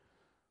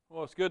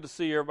Well, it's good to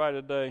see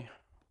everybody today.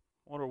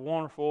 What a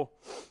wonderful,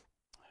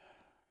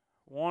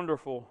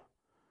 wonderful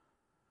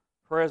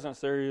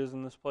presence there is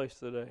in this place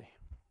today.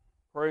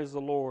 Praise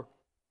the Lord.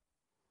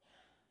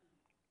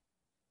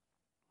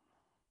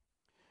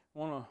 I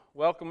want to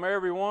welcome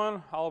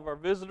everyone, all of our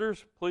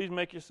visitors. Please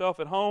make yourself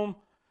at home.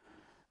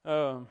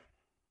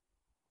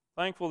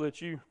 Thankful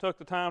that you took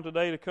the time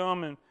today to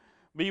come and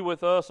be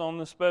with us on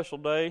this special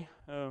day.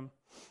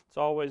 It's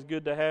always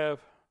good to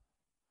have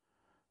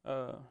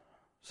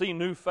see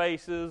new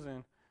faces,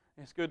 and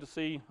it's good to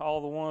see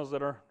all the ones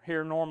that are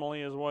here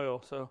normally as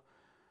well. So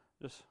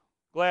just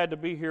glad to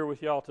be here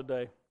with y'all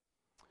today.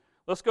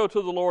 Let's go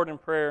to the Lord in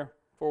prayer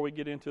before we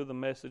get into the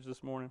message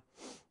this morning.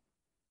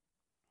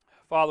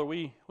 Father,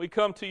 we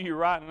come to you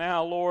right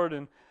now, Lord,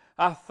 and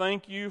I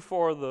thank you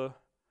for the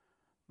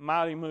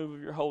mighty move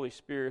of your Holy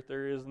Spirit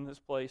there is in this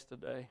place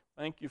today.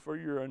 Thank you for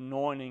your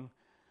anointing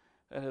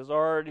that has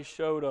already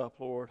showed up,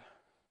 Lord.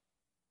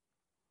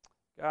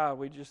 God,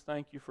 we just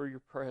thank you for your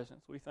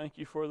presence. We thank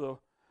you for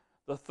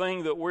the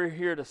thing that we're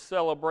here to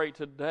celebrate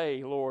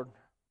today, Lord.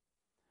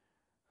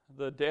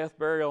 The death,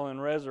 burial,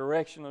 and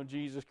resurrection of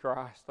Jesus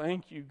Christ.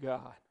 Thank you,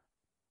 God,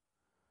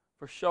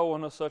 for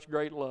showing us such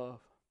great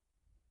love.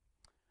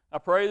 I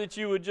pray that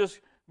you would just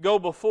go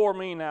before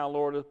me now,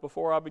 Lord,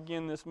 before I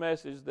begin this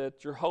message,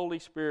 that your Holy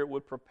Spirit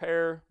would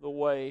prepare the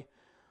way.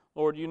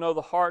 Lord, you know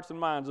the hearts and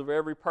minds of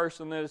every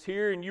person that is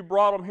here, and you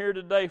brought them here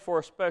today for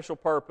a special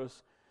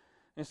purpose.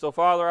 And so,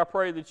 Father, I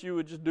pray that you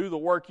would just do the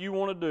work you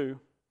want to do.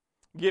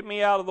 Get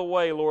me out of the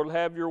way, Lord.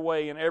 Have your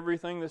way in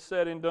everything that's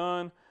said and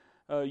done.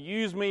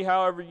 Use me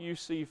however you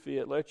see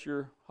fit. Let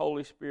your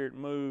Holy Spirit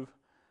move,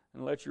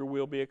 and let your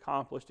will be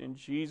accomplished. In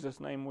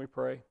Jesus' name we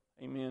pray.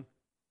 Amen.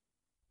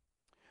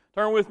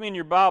 Turn with me in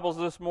your Bibles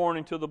this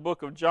morning to the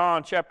book of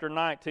John, chapter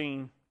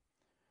 19.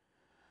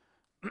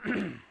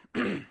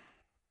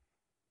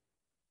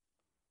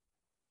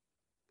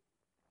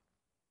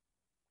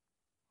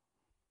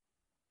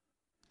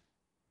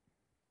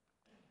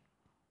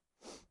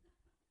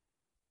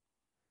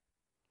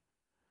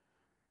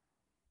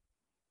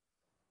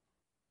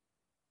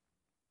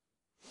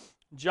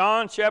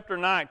 John chapter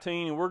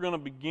 19, and we're going to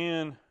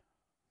begin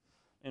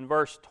in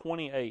verse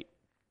 28.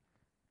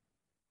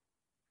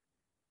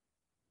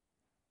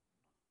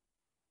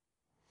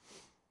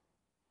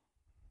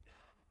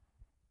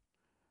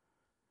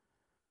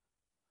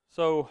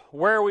 So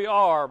where we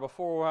are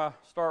before I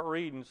start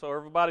reading, so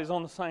everybody's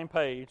on the same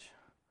page.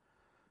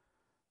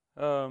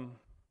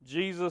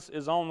 Jesus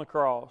is on the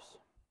cross.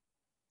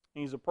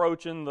 He's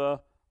approaching the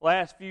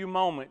last few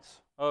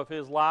moments of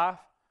his life.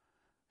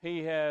 He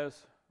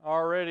has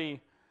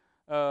already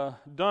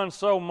done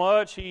so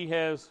much. He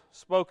has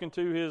spoken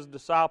to his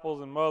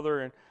disciples and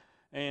mother,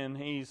 and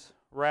he's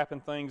wrapping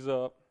things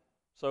up,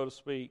 so to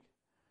speak,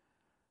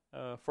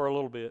 for a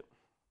little bit.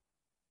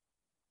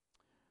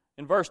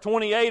 In verse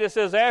 28 it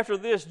says, "After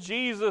this,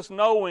 Jesus,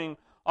 knowing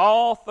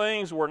all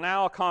things were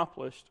now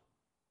accomplished,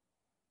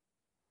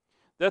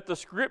 that the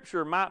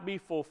Scripture might be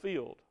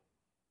fulfilled."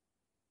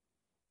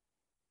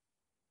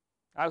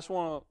 I just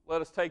want to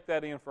let us take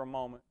that in for a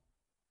moment.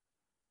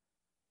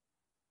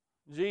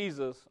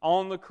 Jesus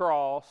on the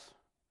cross,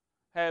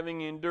 having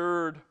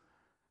endured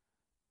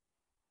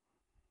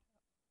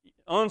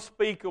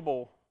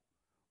unspeakable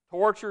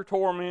torture,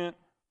 torment,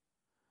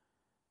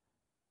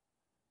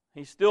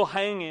 he's still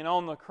hanging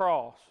on the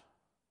cross.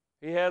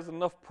 He has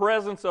enough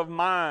presence of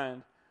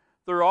mind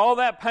through all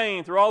that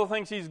pain, through all the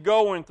things he's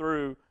going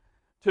through,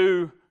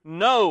 to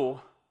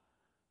know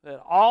that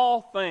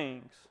all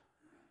things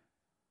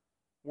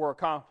were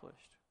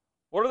accomplished.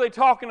 What are they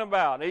talking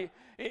about?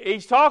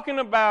 He's talking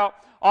about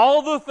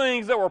all the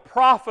things that were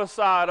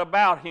prophesied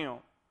about him.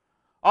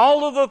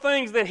 All of the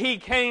things that he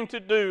came to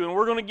do. And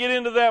we're going to get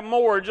into that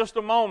more in just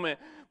a moment.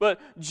 But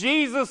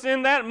Jesus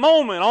in that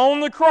moment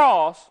on the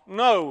cross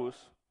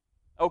knows,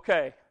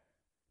 okay,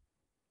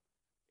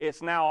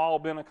 it's now all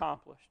been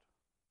accomplished.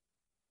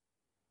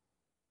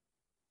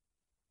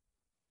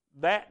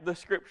 That the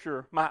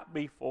Scripture might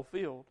be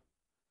fulfilled.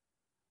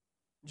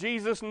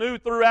 Jesus knew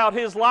throughout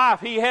his life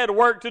he had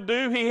work to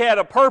do. He had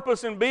a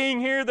purpose in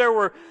being here. There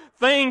were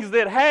things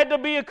that had to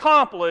be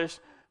accomplished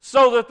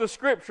so that the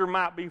Scripture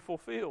might be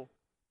fulfilled.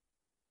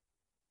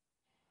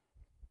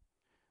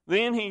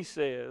 Then he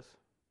says,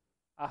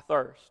 "I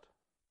thirst."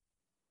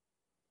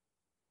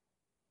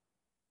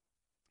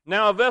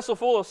 Now a vessel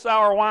full of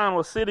sour wine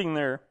was sitting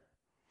there,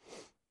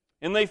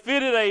 and they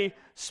fitted a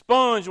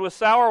sponge with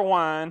sour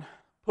wine,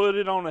 put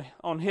it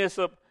on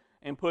hyssop,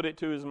 and put it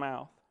to his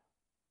mouth.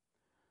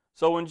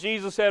 So when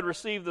Jesus had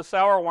received the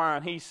sour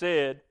wine, he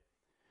said,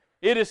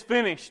 "It is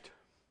finished."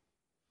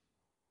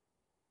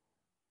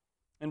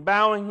 And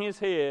bowing his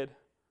head,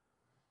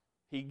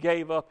 he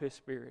gave up his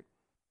spirit.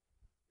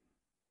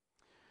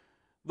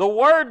 The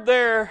word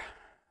there,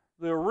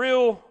 the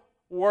real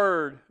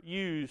word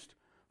used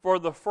for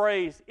the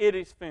phrase, "it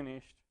is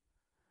finished,"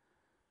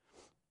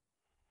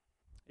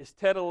 is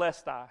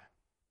tetelestai.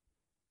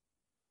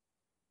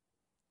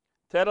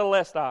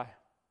 Tetelestai.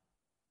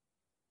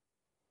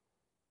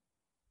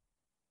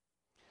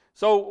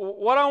 So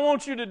what I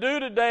want you to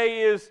do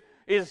today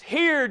is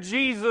hear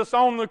Jesus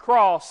on the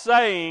cross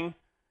saying,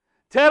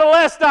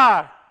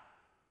 Tetelestai.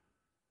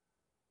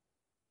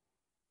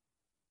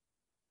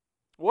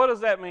 What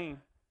does that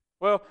mean?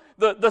 Well,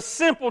 the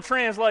simple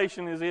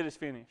translation is it is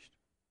finished.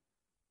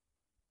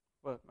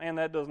 But man,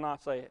 that does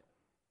not say it.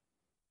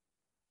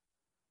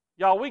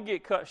 Y'all, we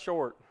get cut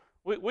short.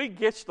 We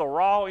get the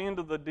raw end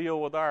of the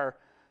deal with our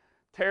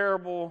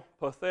terrible,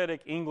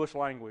 pathetic English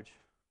language.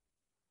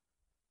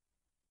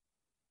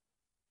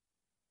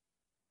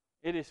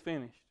 It is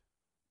finished.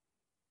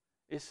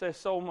 It says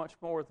so much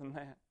more than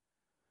that.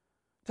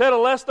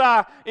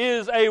 Tetelestai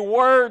is a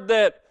word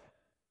that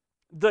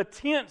the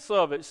tense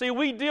of it. See,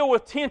 we deal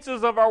with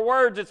tenses of our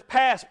words. It's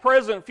past,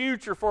 present,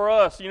 future for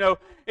us. You know,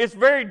 it's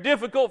very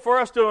difficult for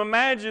us to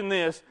imagine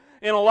this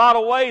in a lot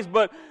of ways,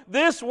 but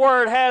this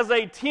word has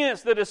a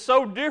tense that is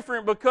so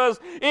different because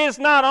it's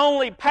not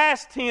only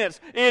past tense,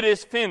 it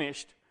is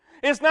finished.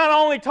 It's not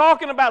only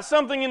talking about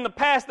something in the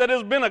past that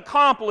has been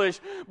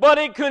accomplished, but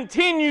it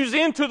continues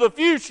into the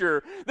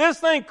future. This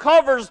thing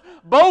covers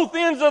both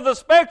ends of the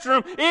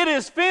spectrum. It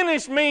is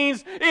finished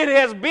means it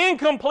has been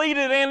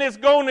completed and it's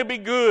going to be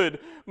good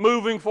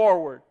moving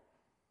forward.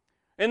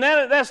 And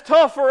that's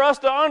tough for us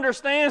to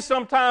understand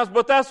sometimes,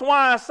 but that's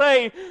why I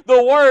say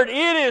the word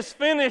 "it is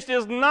finished"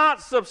 is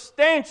not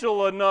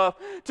substantial enough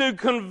to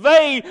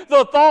convey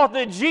the thought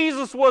that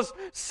Jesus was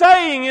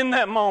saying in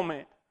that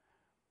moment.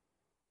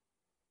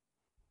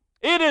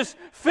 "It is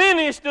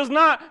finished" does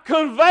not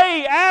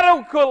convey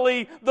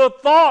adequately the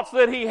thoughts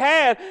that he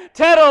had.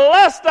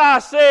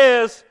 Tetelestai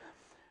says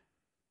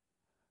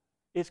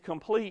it's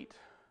complete.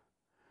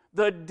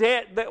 The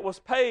debt that was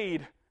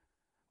paid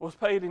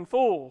in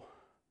full.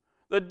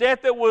 The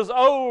debt that was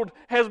owed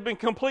has been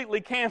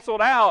completely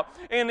canceled out,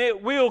 and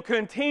it will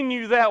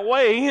continue that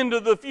way into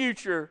the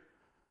future.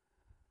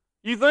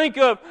 You think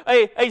of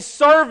a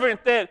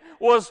servant that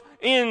was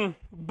in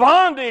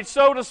bondage,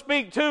 so to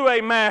speak, to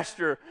a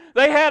master.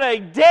 They had a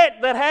debt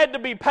that had to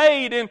be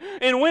paid,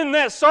 and when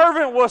that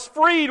servant was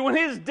freed, when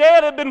his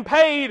debt had been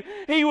paid,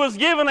 he was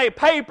given a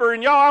paper.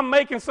 And y'all, I'm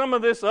making some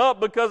of this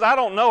up because I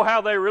don't know how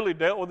they really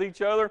dealt with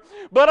each other.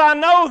 But I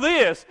know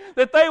this,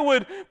 that they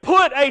would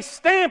put a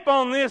stamp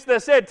on this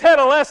that said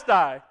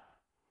Tetelestai.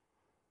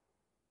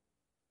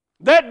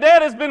 That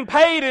debt has been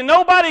paid, and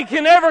nobody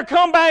can ever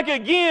come back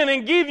again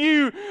and give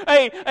you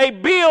a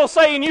bill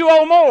saying you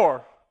owe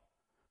more.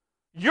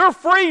 You're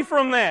free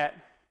from that.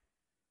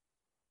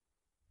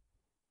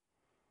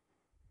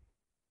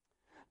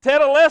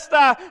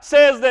 Tetelestai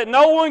says that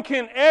no one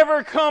can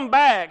ever come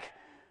back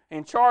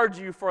and charge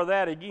you for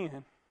that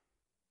again.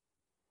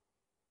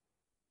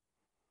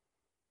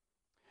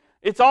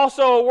 It's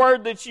also a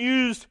word that's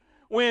used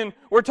when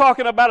we're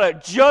talking about a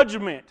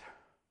judgment.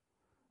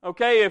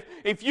 Okay,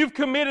 if you've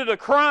committed a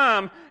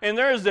crime and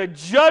there is a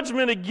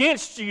judgment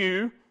against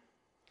you,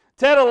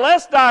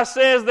 Tetelestai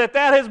says that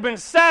has been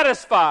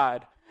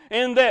satisfied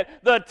and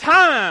that the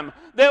time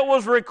that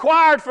was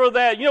required for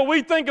that, you know,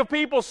 we think of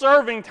people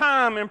serving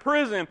time in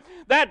prison.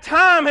 That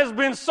time has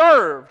been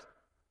served.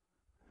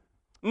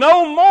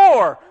 No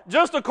more,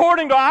 just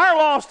according to our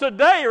laws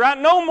today, right?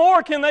 No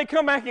more can they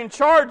come back and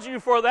charge you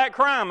for that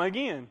crime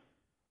again.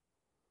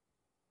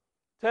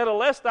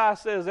 Tetelestai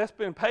says that's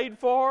been paid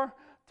for.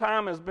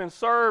 Time has been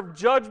served,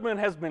 judgment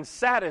has been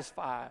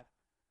satisfied.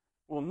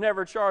 We'll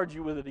never charge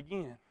you with it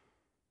again.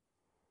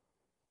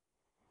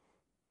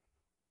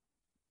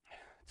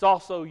 It's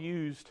also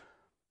used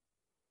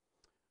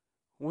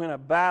when a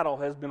battle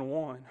has been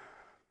won.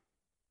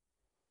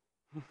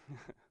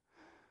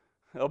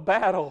 A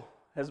battle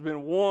has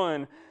been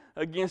won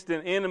against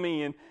an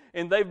enemy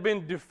and they've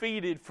been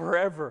defeated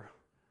forever.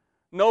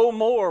 No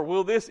more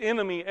will this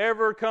enemy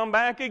ever come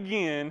back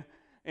again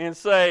and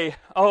say,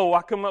 oh,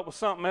 I come up with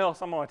something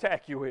else I'm going to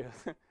attack you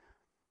with.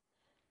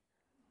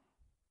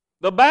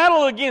 The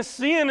battle against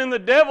sin and the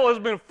devil has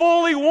been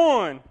fully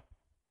won.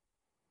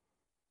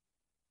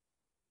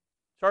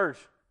 Church,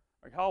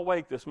 are y'all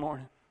awake this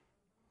morning?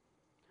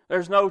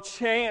 There's no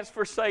chance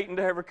for Satan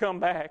to ever come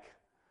back.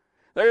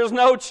 There's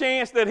no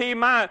chance that he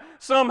might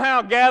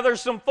somehow gather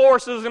some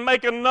forces and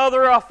make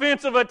another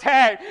offensive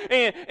attack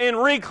and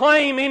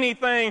reclaim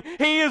anything.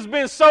 He has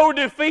been so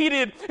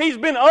defeated. He's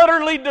been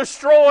utterly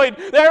destroyed.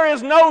 There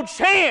is no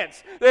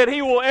chance that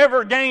he will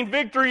ever gain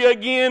victory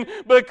again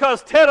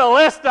because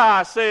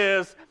Tetelestai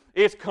says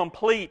it's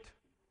complete.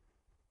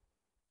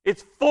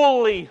 It's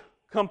fully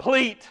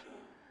complete.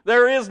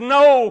 There is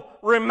no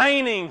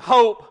remaining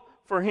hope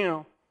for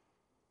him.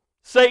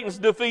 Satan's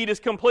defeat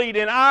is complete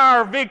and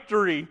our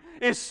victory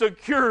is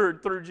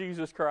secured through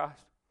Jesus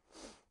Christ.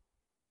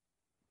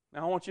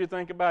 Now I want you to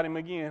think about him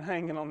again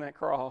hanging on that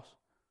cross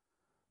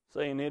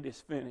saying it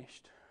is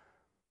finished.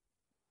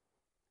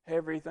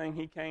 Everything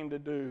he came to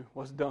do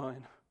was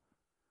done.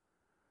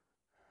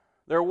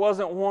 There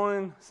wasn't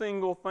one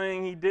single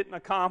thing he didn't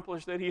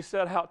accomplish that he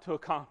set out to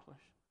accomplish.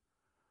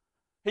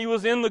 He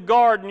was in the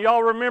garden.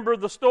 Y'all remember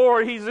the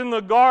story. He's in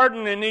the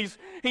garden, and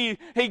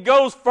he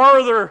goes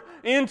further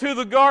into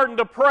the garden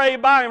to pray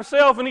by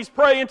himself, and he's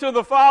praying to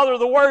the Father.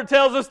 The Word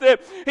tells us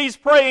that he's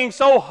praying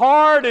so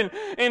hard,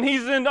 and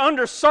he's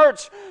under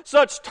such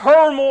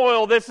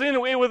turmoil that's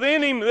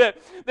within him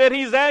that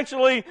he's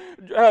actually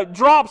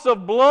drops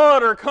of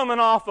blood are coming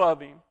off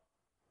of him.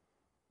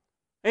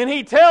 And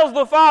he tells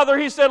the Father,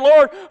 he said,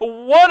 Lord,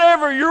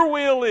 whatever your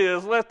will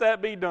is, let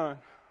that be done,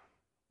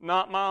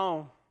 not my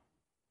own.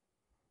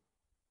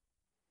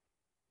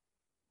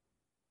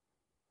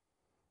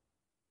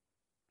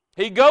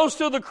 He goes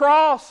to the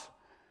cross.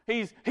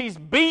 He's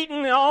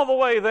beaten all the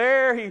way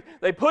there.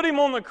 They put him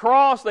on the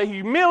cross. They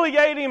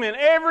humiliate him, and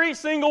every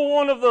single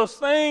one of those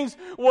things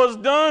was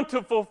done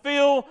to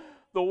fulfill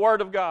the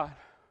Word of God.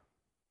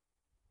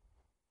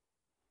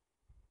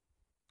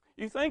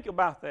 You think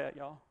about that,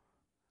 y'all.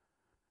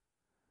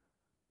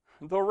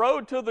 The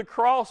road to the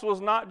cross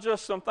was not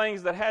just some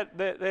things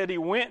that he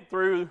went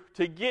through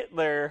to get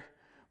there,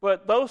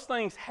 but those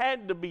things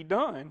had to be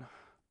done.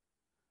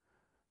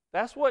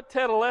 That's what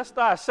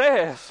Tetelestai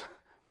says.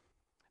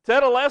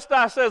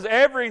 Tetelestai says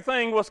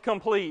everything was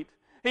complete.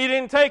 He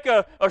didn't take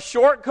a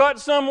shortcut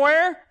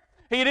somewhere.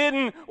 He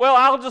didn't, well,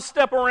 I'll just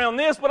step around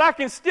this, but I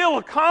can still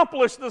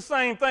accomplish the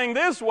same thing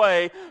this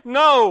way.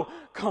 No,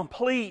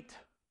 complete.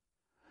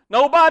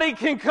 Nobody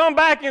can come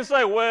back and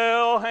say,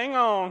 well, hang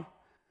on.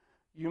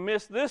 You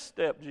missed this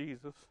step,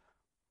 Jesus.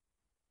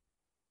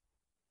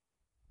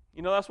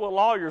 You know, that's what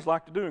lawyers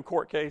like to do in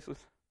court cases.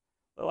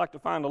 They like to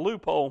find a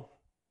loophole.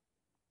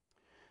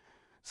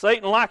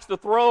 Satan likes to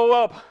throw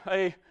up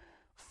a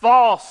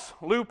false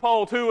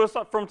loophole to us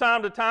from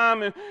time to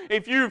time. And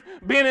if you've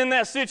been in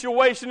that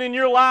situation in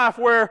your life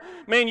where,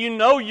 man, you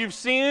know you've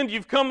sinned,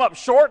 you've come up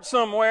short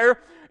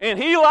somewhere, and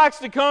he likes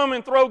to come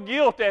and throw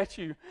guilt at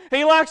you.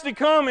 He likes to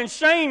come and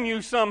shame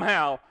you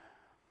somehow.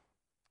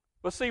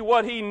 But see,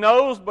 what he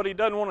knows but he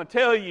doesn't want to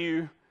tell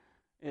you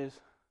is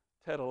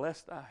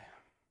Tetelestai.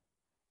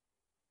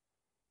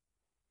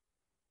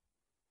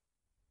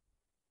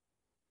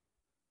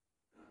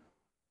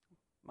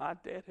 My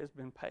debt has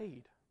been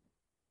paid.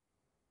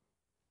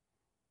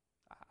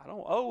 I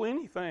don't owe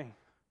anything.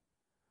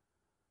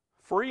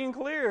 Free and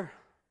clear.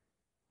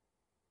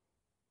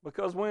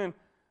 Because when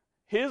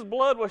his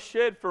blood was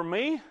shed for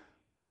me,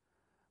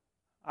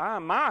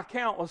 my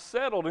account was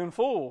settled in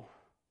full.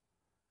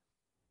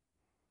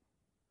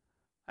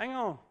 Hang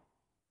on.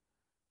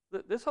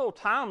 This whole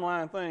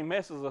timeline thing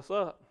messes us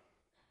up.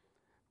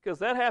 Because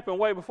that happened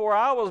way before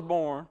I was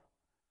born.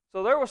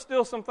 So there were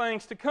still some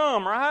things to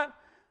come, right?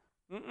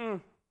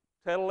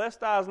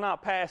 Tetelestai is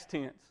not past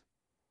tense.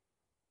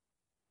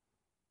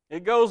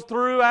 It goes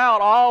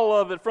throughout all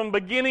of it, from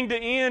beginning to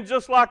end,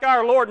 just like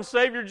our Lord and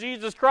Savior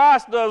Jesus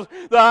Christ does,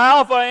 the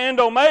Alpha and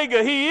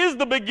Omega. He is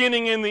the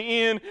beginning and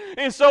the end.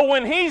 And so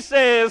when He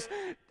says,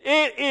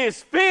 it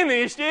is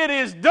finished, it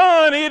is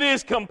done, it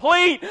is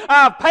complete,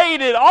 I've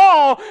paid it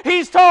all,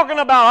 He's talking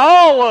about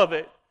all of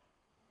it.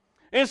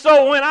 And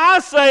so when I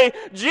say,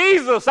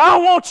 Jesus, I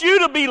want you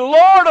to be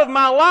Lord of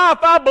my life,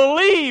 I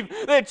believe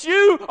that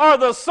you are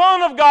the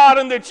Son of God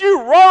and that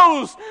you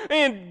rose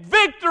in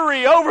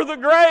victory over the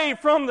grave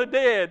from the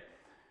dead.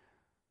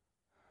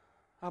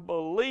 I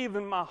believe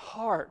in my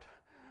heart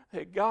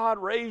that God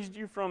raised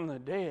you from the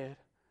dead.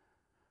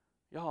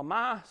 Y'all,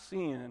 my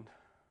sin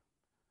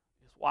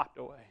is wiped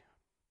away.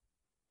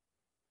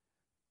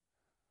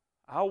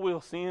 I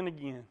will sin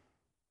again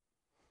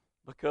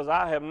because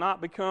I have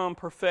not become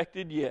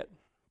perfected yet.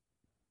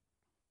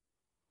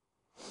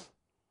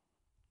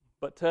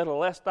 But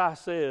Tetelestai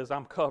says,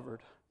 I'm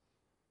covered.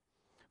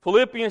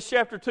 Philippians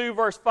chapter 2,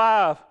 verse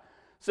 5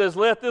 says,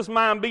 let this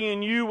mind be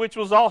in you, which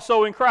was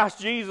also in Christ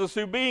Jesus,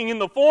 who being in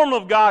the form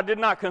of God did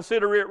not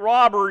consider it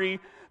robbery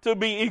to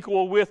be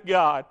equal with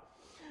God,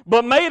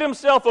 but made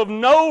himself of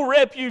no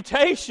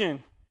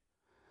reputation,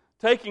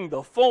 taking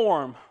the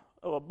form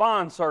of a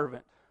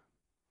bondservant.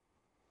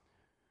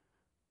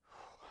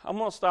 I'm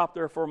going to stop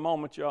there for a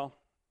moment, y'all.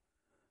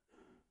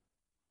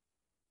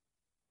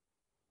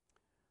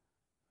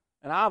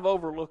 And I've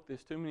overlooked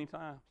this too many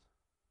times.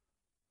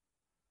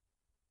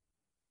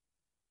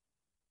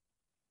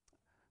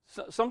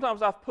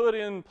 Sometimes I've put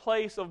in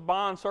place of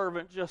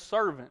bondservant just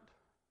servant.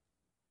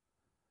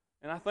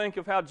 And I think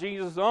of how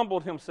Jesus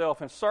humbled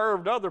himself and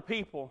served other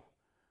people.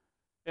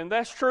 And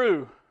that's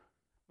true,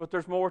 but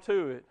there's more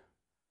to it.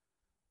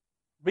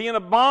 Being a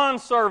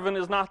bondservant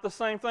is not the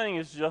same thing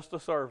as just a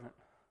servant.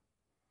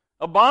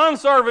 A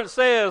bondservant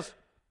says,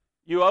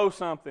 you owe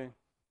something.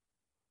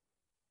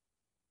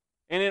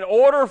 And in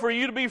order for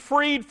you to be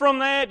freed from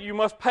that, you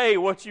must pay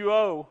what you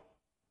owe.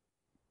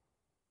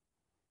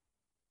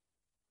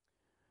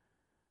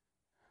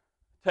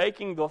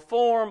 Taking the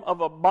form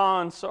of a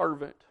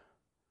bondservant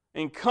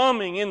and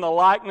coming in the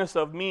likeness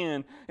of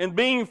men and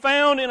being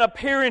found in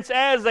appearance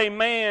as a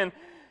man,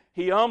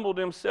 he humbled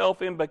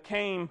himself and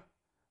became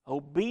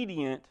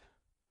obedient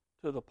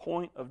to the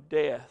point of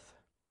death,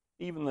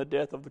 even the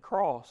death of the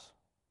cross.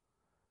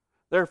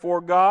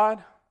 Therefore,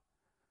 God,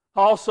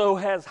 also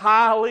has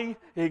highly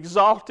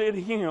exalted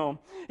him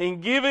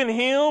and given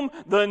him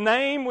the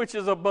name which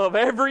is above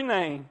every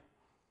name.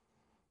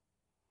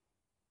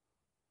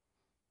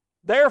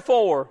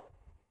 Therefore,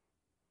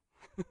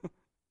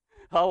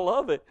 I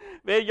love it.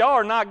 Man, y'all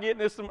are not getting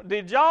this.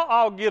 Did y'all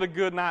all get a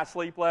good night's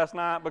sleep last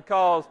night?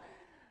 Because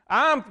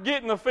I'm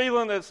getting the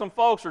feeling that some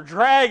folks are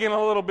dragging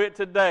a little bit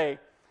today.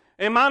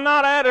 Am I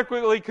not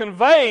adequately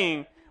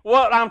conveying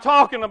what I'm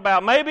talking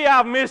about? Maybe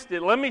I've missed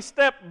it. Let me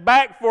step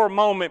back for a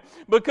moment.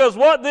 Because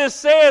what this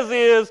says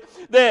is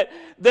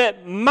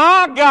that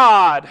my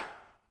God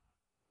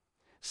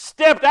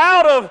stepped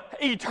out of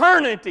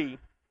eternity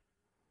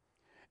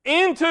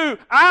into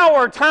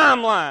our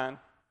timeline.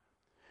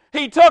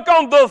 He took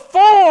on the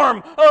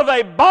form of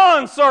a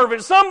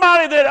bondservant,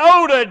 somebody that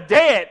owed a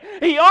debt.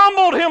 He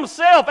humbled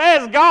himself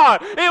as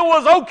God. It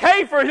was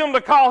okay for him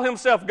to call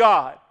himself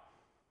God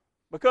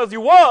because he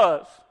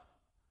was.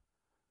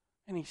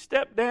 And he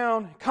stepped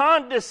down,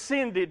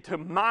 condescended to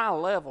my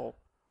level,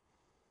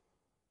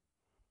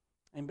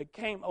 and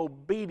became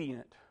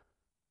obedient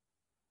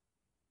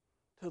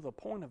to the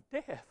point of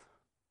death.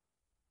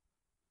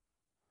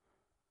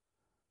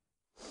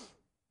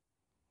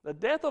 The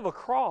death of a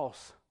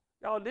cross.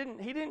 Y'all,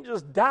 he didn't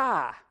just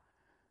die.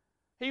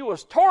 He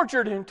was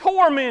tortured and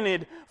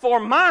tormented for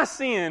my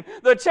sin.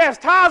 The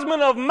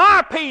chastisement of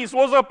my peace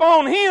was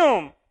upon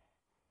him.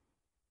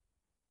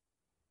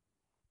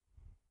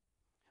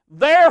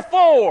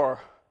 Therefore,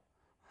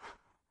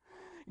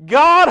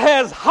 God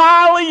has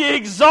highly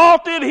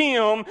exalted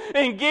him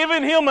and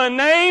given him a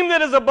name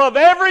that is above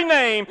every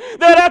name,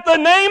 that at the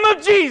name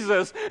of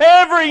Jesus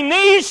every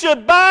knee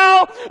should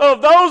bow,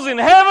 of those in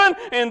heaven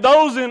and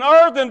those in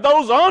earth and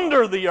those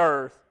under the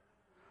earth.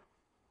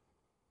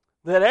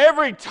 That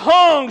every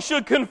tongue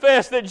should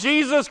confess that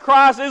Jesus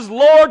Christ is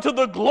Lord, to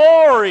the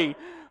glory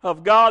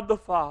of God the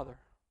Father.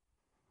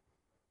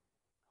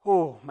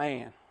 Oh,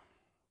 man.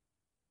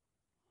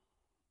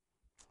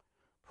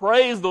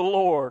 Praise the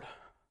Lord.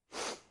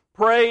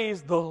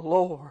 Praise the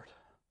Lord.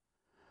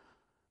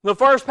 The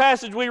first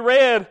passage we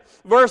read,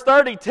 verse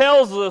 30,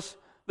 tells us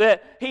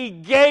that He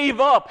gave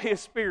up His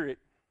Spirit.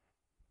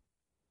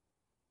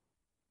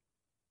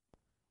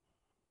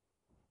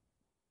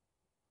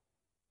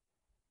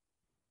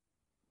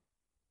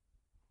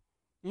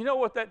 You know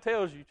what that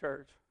tells you,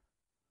 church?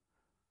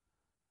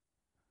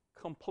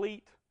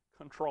 Complete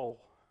control.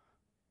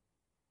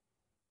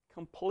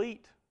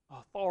 Complete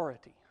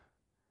authority.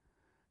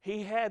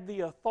 He had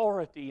the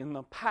authority and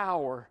the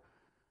power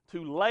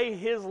to lay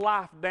His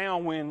life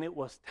down when it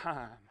was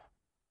time.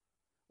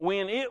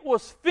 When it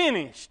was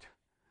finished,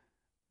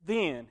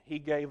 then He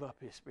gave up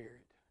His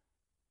Spirit.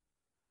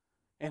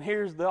 And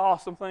here's the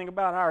awesome thing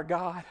about our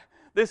God.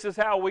 This is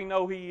how we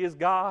know He is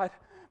God.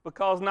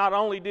 Because not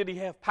only did He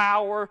have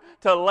power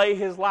to lay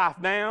His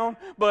life down,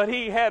 but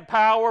He had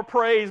power,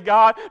 praise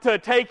God, to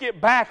take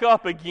it back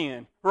up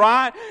again.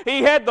 Right?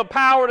 He had the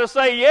power to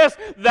say, yes,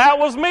 that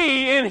was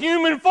me in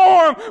human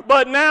form,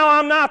 but now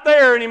I'm not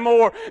there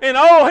anymore. And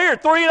oh, here,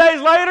 3 days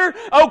later,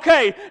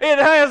 okay, it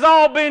has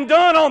all been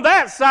done on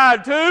that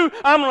side too.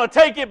 I'm going to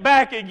take it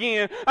back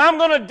again. I'm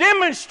going to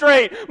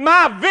demonstrate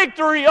my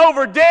victory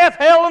over death,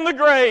 hell, and the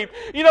grave.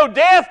 You know,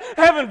 death,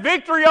 having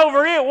victory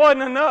over it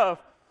wasn't enough.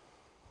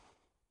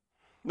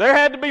 There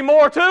had to be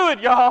more to it,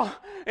 y'all.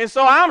 And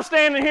so I'm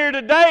standing here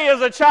today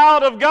as a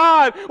child of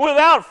God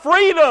without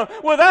freedom,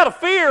 without a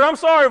fear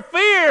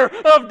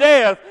of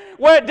death.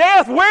 Well,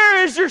 death,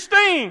 where is your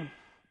sting?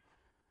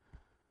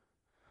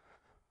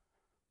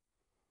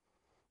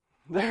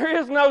 There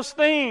is no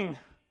sting.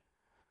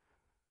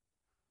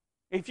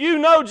 If you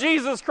know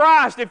Jesus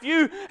Christ, if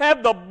you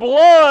have the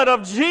blood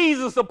of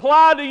Jesus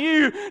applied to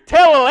you,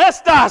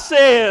 Tetelestai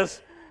says,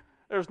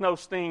 there's no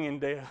sting in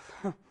death.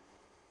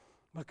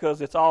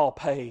 Because it's all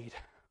paid.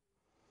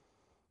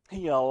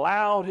 He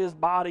allowed His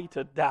body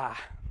to die.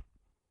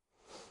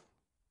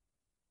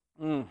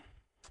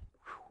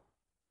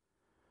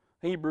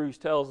 Hebrews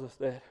tells us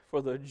that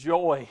for the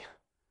joy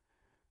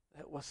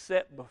that was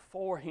set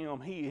before Him,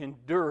 He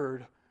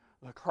endured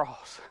the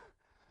cross.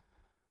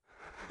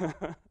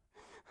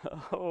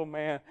 Oh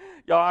man,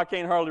 y'all, I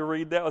can't hardly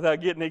read that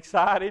without getting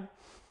excited.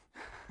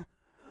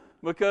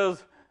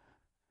 Because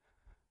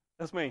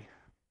that's me.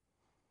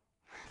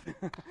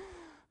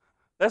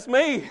 That's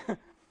me.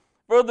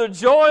 For the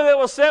joy that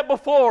was set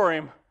before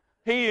Him,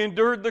 He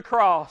endured the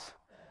cross.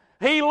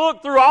 He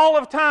looked through all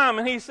of time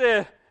and He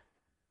said,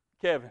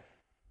 Kevin,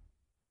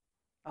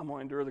 I'm going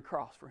to endure the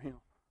cross for Him.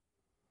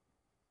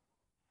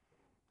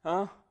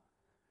 Huh?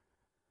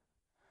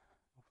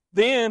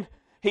 Then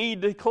He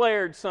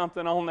declared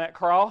something on that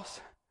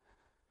cross.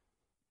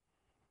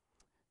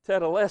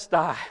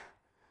 Tetelestai.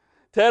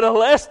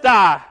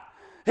 Tetelestai.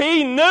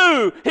 He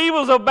knew He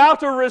was about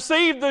to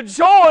receive the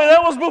joy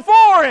that was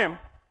before Him.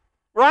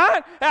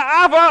 Right?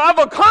 I've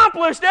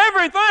accomplished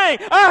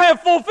everything. I have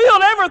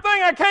fulfilled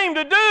everything I came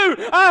to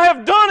do. I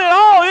have done it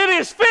all. It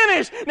is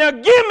finished. Now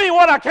give me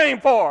what I came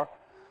for.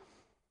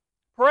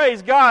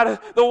 Praise God.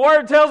 The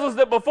Word tells us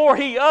that before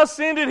He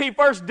ascended, He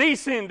first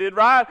descended,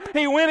 right?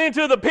 He went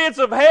into the pits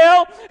of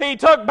hell. He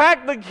took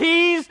back the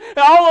keys,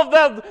 all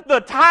of the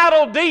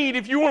title deed,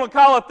 if you want to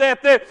call it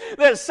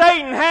that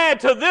Satan had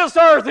to this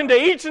earth and to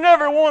each and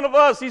every one of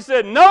us. He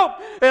said, nope,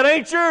 it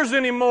ain't yours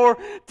anymore.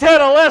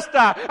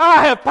 Tetelestai,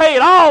 I have paid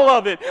all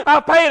of it.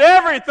 I've paid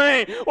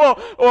everything.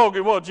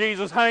 Well,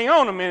 Jesus, hang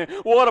on a minute.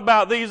 What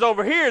about these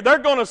over here? They're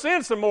going to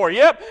send some more.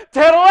 Yep,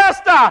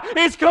 Tetelestai,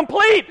 it's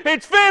complete.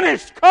 It's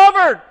finished,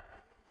 covered.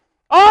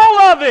 All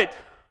of it.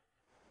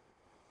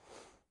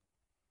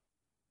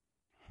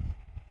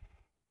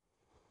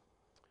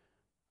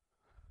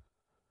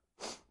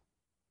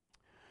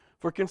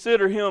 For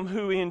consider him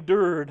who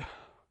endured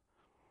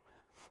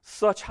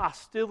such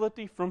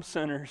hostility from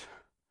sinners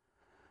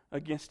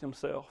against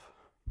himself,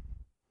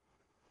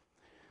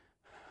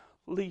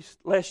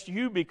 lest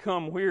you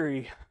become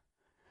weary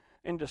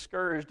and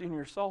discouraged in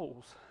your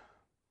souls.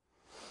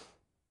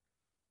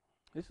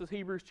 This is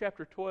Hebrews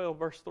chapter 12,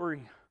 verse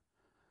 3.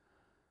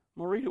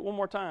 I'm going to read it one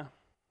more time.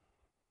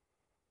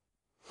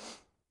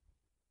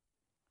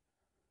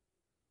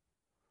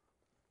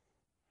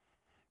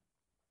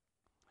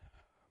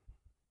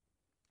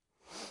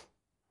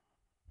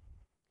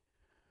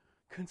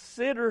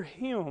 Consider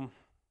him,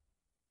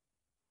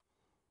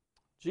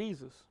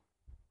 Jesus,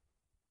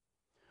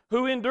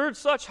 who endured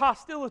such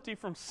hostility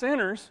from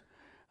sinners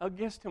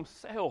against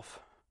himself,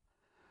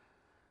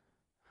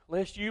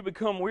 lest you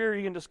become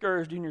weary and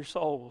discouraged in your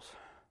souls.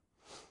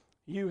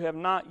 You have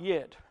not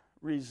yet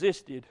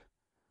resisted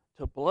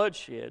to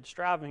bloodshed,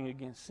 striving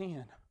against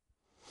sin.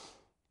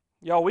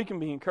 Y'all, we can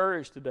be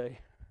encouraged today.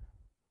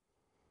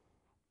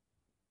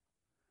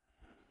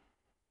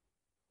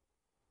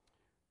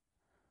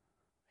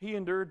 He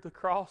endured the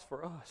cross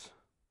for us.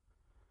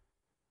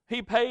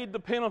 He paid the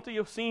penalty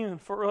of sin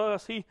for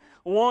us. He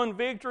won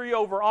victory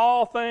over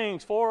all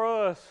things for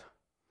us.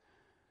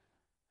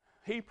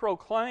 He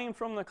proclaimed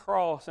from the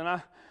cross, and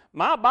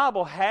my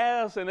Bible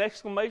has an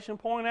exclamation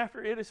point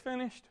after it is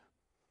finished.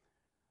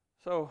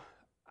 So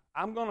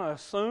I'm going to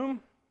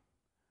assume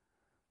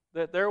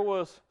that there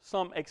was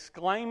some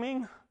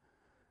exclaiming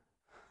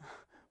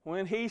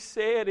when he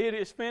said it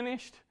is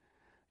finished.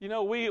 You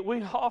know, we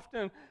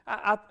often,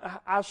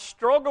 I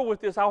struggle with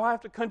this. I'll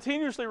have to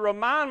continuously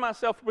remind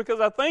myself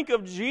because I think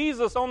of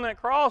Jesus on that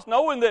cross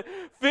knowing that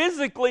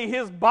physically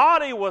his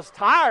body was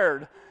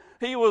tired.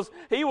 He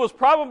was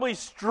probably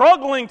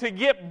struggling to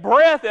get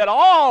breath at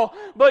all.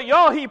 But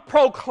y'all, he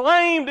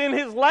proclaimed in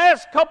his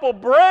last couple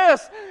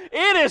breaths,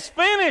 it is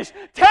finished.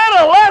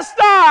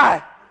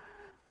 Tetelestai.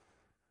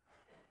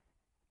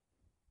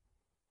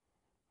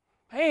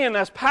 Man,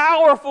 that's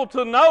powerful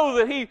to know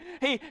that he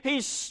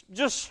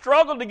just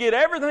struggled to get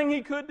everything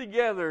he could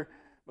together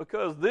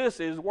because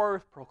this is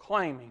worth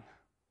proclaiming.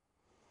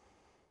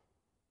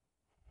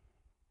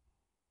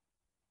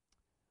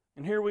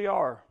 And here we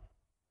are.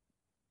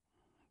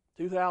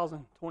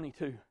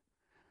 2022.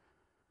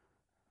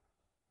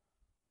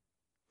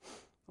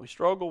 We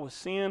struggle with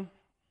sin.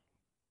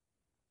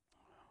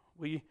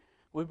 We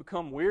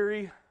become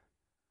weary.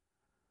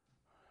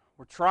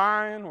 We're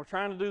trying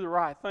to do the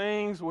right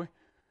things.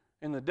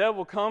 And the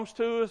devil comes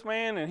to us,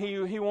 man, and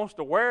he wants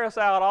to wear us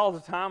out all the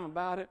time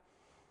about it.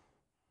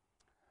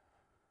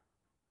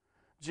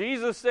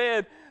 Jesus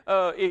said,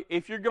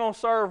 if you're going to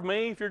serve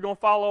me, if you're going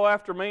to follow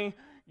after me,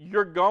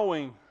 you're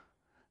going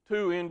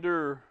to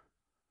endure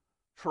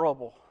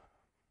trouble.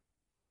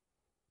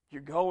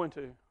 You're going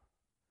to.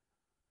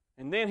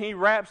 And then he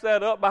wraps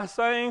that up by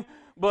saying,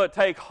 but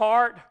take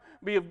heart,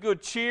 be of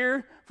good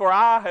cheer, for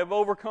I have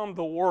overcome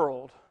the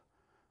world.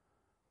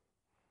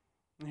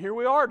 And here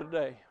we are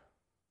today.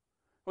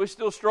 We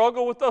still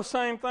struggle with those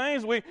same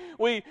things.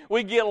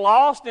 We get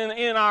lost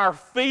in our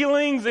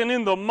feelings and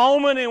in the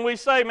moment, and we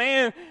say,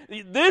 man,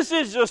 this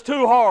is just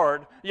too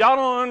hard. Y'all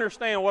don't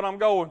understand what I'm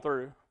going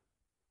through.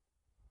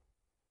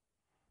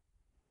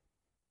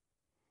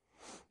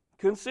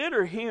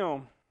 Consider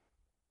him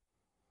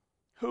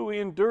who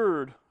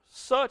endured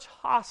such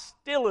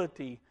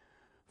hostility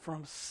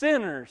from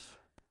sinners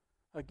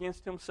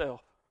against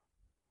himself.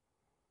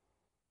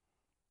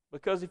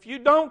 Because if you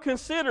don't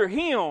consider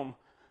him,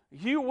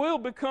 you will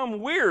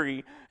become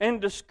weary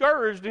and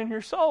discouraged in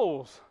your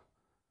souls.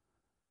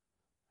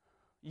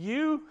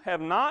 You have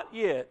not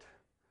yet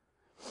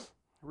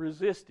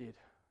resisted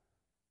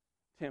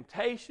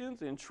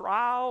temptations and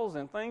trials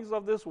and things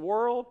of this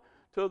world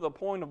to the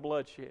point of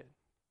bloodshed.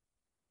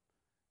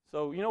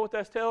 So, you know what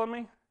that's telling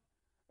me?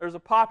 There's a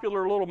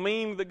popular little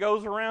meme that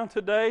goes around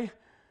today.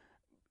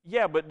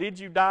 Yeah, but did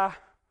you die?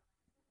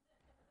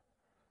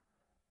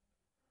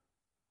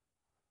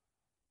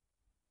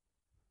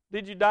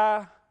 Did you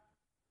die?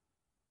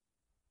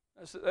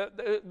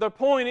 The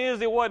point is,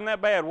 it wasn't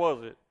that bad,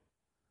 was it?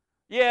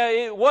 Yeah,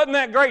 it wasn't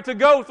that great to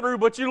go through,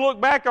 but you look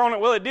back on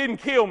it, well, it didn't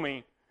kill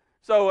me.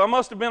 So I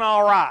must have been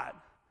all right.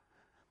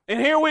 And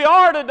here we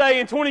are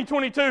today in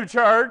 2022,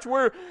 church.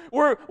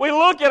 We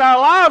look at our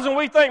lives and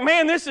we think,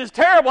 man, this is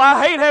terrible.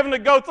 I hate having to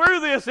go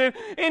through this.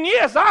 And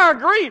yes, I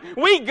agree.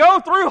 We go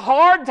through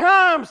hard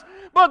times.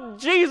 But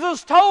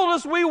Jesus told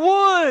us we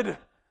would.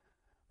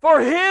 For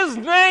His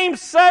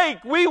name's sake,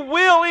 we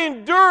will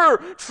endure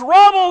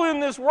trouble in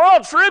this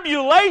world,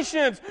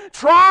 tribulations,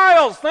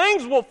 trials.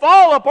 Things will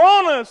fall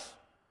upon us.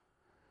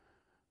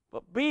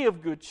 But be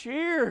of good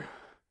cheer.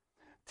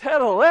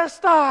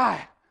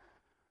 Tetelestai.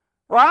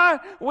 Right?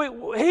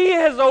 He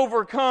has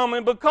overcome,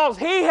 and because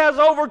He has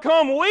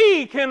overcome,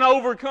 we can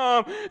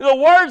overcome. The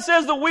Word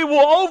says that we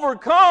will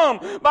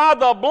overcome by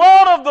the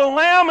blood of the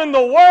Lamb and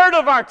the word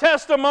of our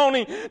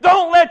testimony.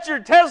 Don't let your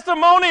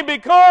testimony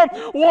become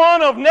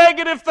one of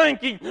negative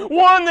thinking.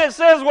 One that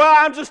says,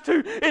 well,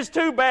 it's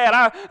too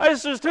bad.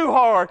 This is too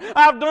hard.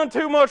 I've done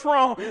too much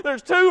wrong.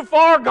 There's too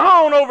far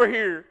gone over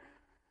here.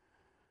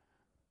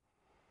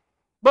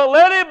 But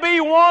let it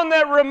be one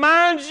that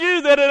reminds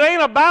you that it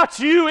ain't about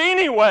you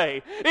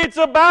anyway. It's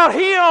about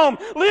Him.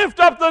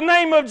 Lift up the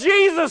name of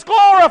Jesus.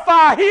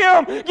 Glorify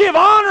Him. Give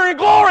honor and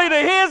glory to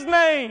His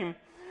name.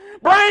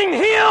 Bring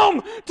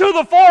Him to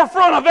the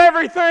forefront of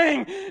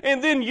everything.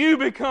 And then you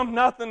become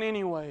nothing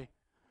anyway.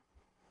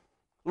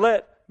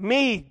 Let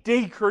me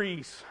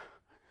decrease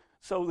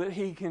so that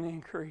He can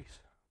increase.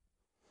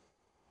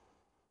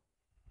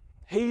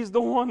 He's the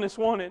one that's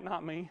won it,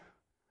 not me.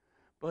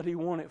 But He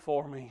won it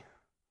for me.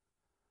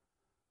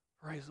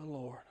 Praise the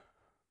Lord.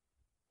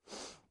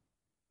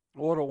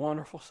 What a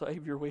wonderful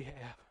Savior we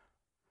have.